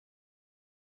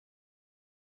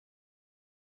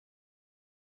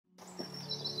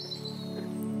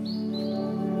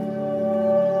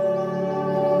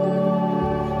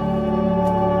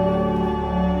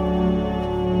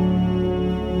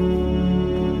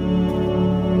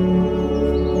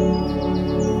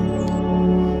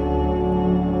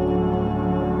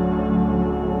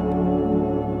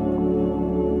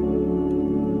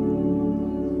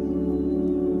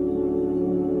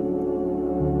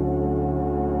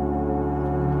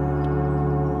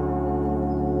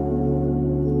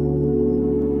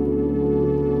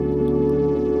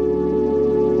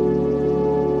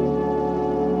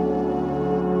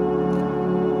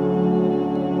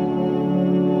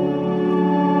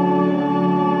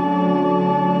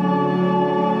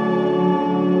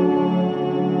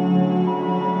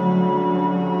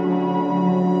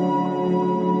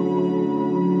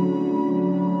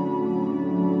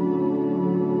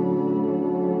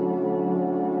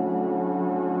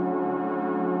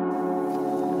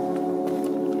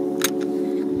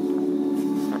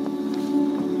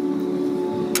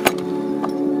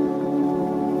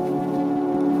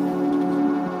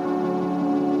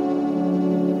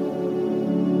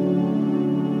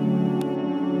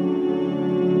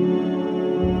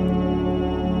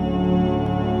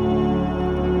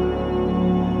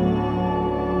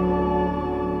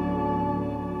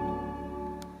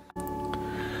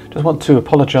just want to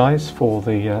apologise for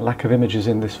the lack of images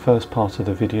in this first part of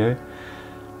the video.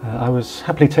 I was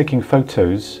happily taking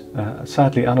photos,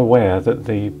 sadly unaware that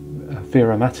the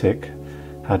Werra Matic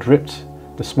had ripped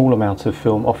the small amount of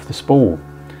film off the spool.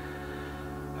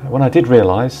 When I did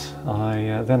realise,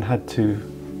 I then had to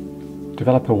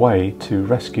develop a way to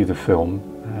rescue the film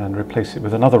and replace it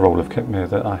with another roll of kit mirror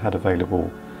that I had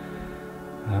available.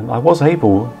 I was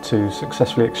able to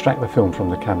successfully extract the film from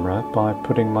the camera by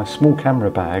putting my small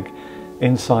camera bag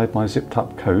inside my zipped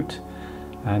up coat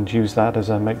and use that as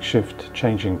a makeshift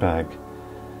changing bag.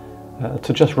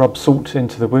 To just rub salt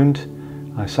into the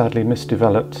wound, I sadly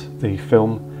misdeveloped the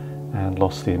film and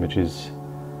lost the images.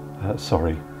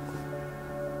 Sorry.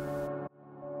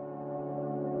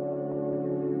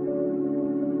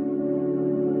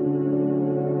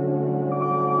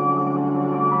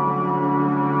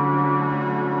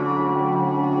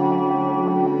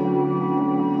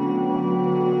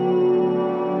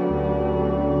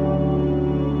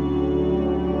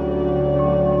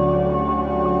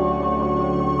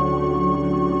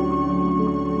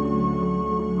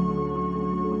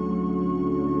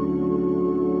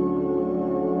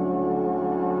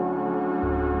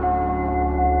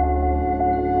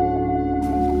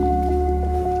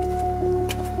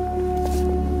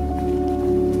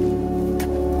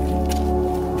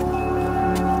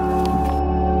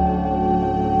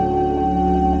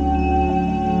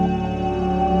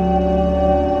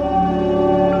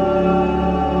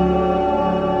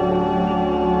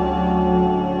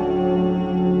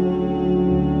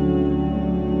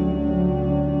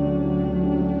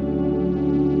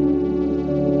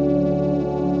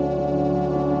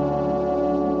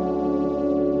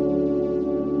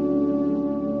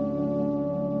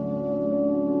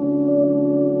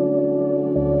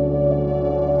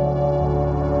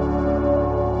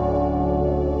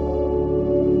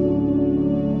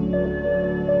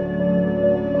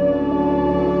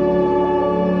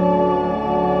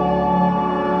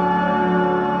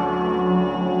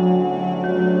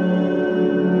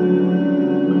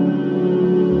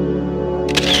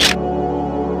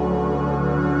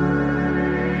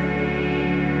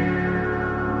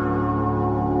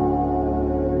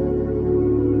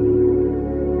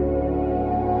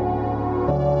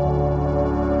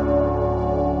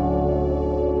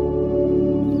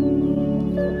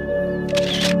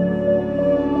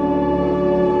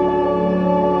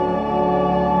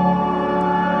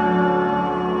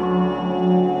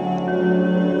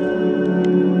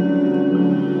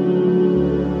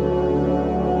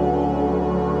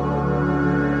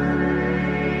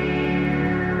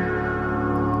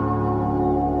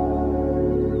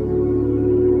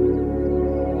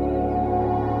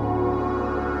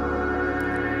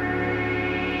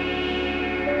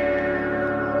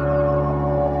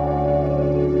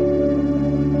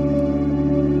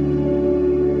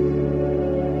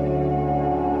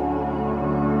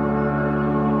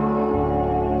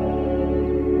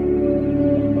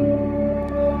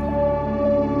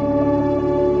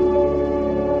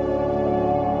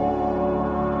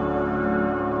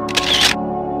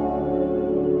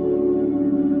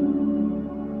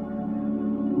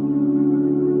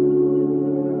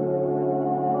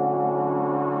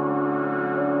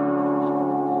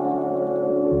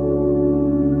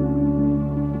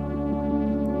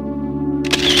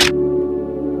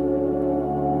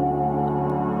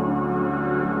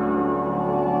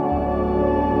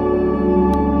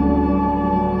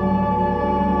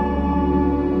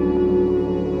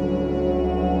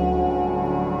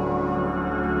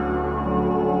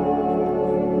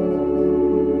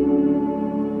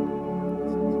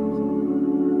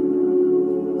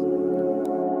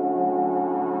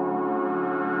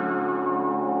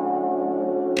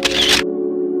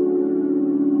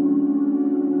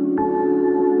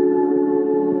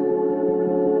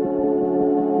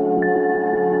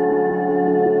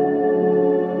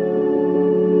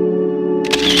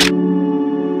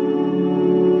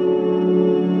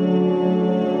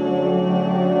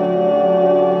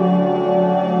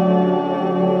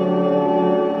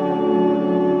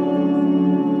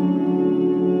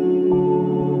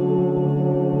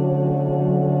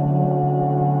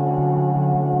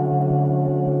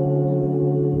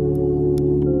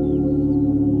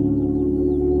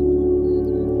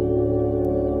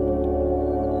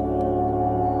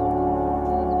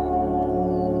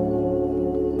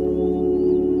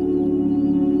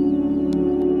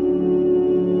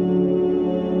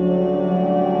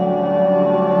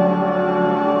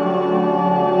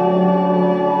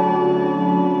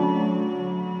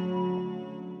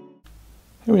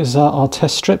 Here is our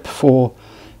test strip for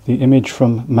the image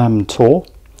from Mam Tor,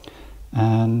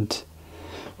 and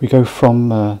we go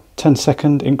from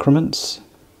 10-second increments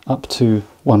up to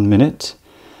 1 minute,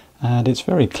 and it's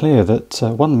very clear that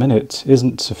 1 minute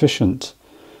isn't sufficient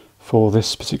for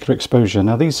this particular exposure.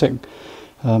 Now these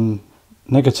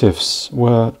negatives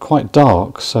were quite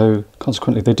dark, so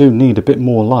consequently they do need a bit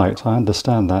more light. I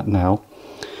understand that now.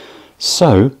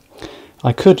 So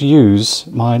I could use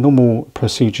my normal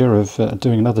procedure of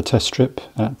doing another test strip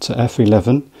at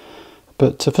f11,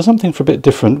 but for something for a bit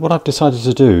different, what I've decided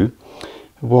to do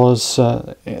was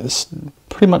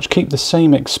pretty much keep the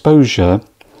same exposure,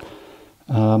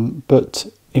 but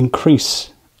increase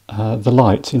the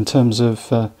light in terms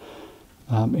of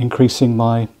increasing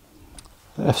my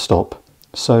f-stop.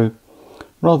 So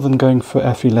rather than going for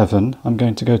f11, I'm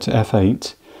going to go to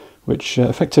f8, which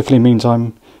effectively means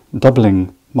I'm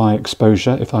doubling my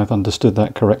exposure, if I've understood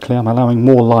that correctly. I'm allowing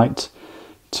more light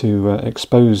to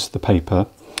expose the paper.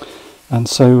 And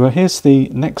so here's the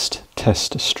next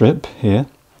test strip here,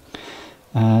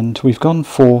 and we've gone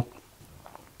for,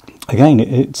 again,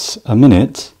 it's a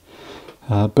minute,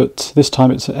 but this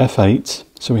time it's at f8.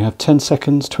 So we have 10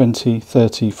 seconds, 20,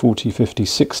 30, 40, 50,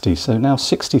 60. So now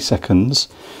 60 seconds,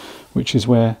 which is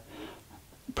where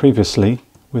previously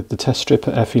with the test strip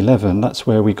at f11, that's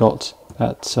where we got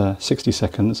at 60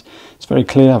 seconds. It's very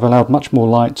clear. I've allowed much more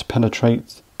light to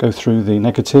penetrate, go through the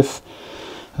negative,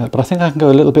 but I think I can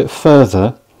go a little bit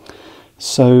further.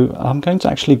 So I'm going to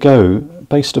actually go,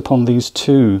 based upon these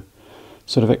two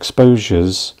sort of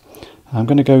exposures, I'm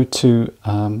going to go to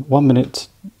 1 minute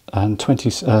and 20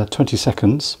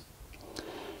 seconds,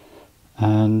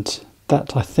 and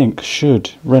that I think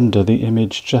should render the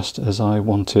image just as I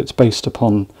want it based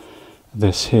upon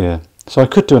this here. So I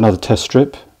could do another test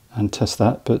strip and test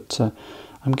that, but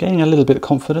I'm gaining a little bit of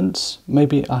confidence,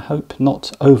 maybe, I hope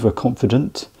not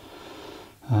overconfident,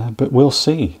 but we'll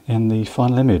see in the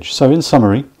final image. So in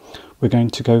summary, we're going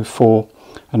to go for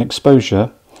an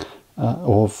exposure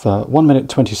of 1 minute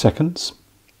 20 seconds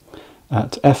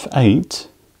at f8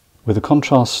 with a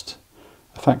contrast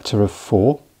factor of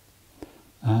 4,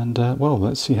 and well,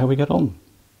 let's see how we get on.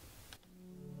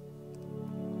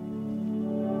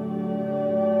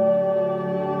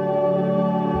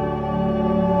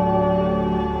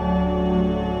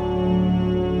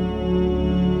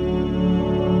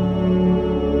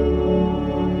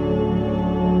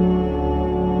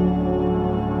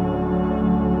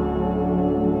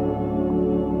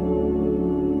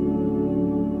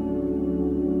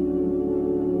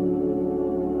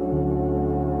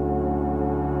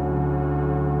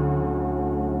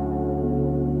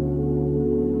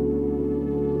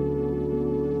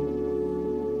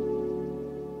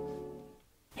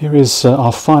 Here is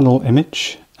our final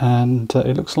image, and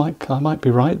it looks like I might be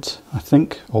right, I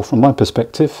think, or from my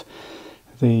perspective.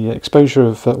 The exposure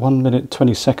of 1 minute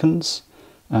 20 seconds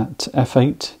at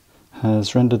f8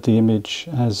 has rendered the image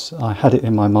as I had it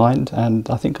in my mind, and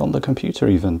I think on the computer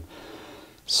even.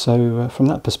 So from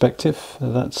that perspective,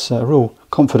 that's a real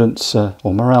confidence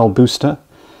or morale booster.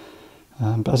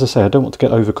 But as I say, I don't want to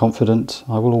get overconfident.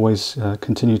 I will always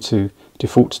continue to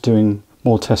default to doing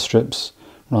more test strips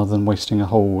rather than wasting a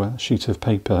whole sheet of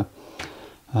paper.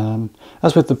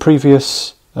 As with the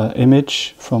previous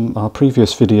image from our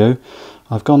previous video,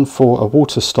 I've gone for a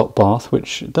water stop bath,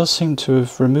 which does seem to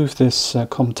have removed this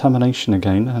contamination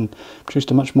again and produced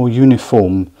a much more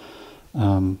uniform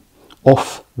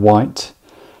off-white.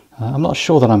 I'm not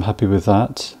sure that I'm happy with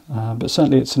that, but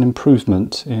certainly it's an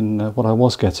improvement in what I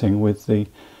was getting with the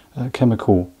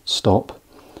chemical stop.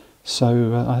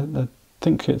 So I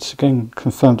think it's again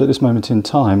confirmed at this moment in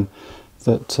time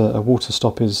that a water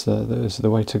stop is the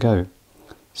way to go.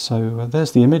 So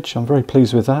there's the image. I'm very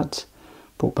pleased with that.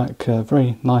 Brought back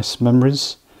very nice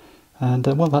memories, and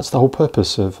well, that's the whole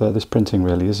purpose of this printing,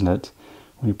 really, isn't it?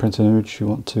 When you print an image, you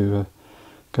want to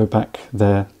go back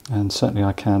there, and certainly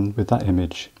I can with that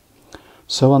image.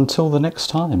 So until the next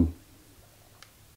time.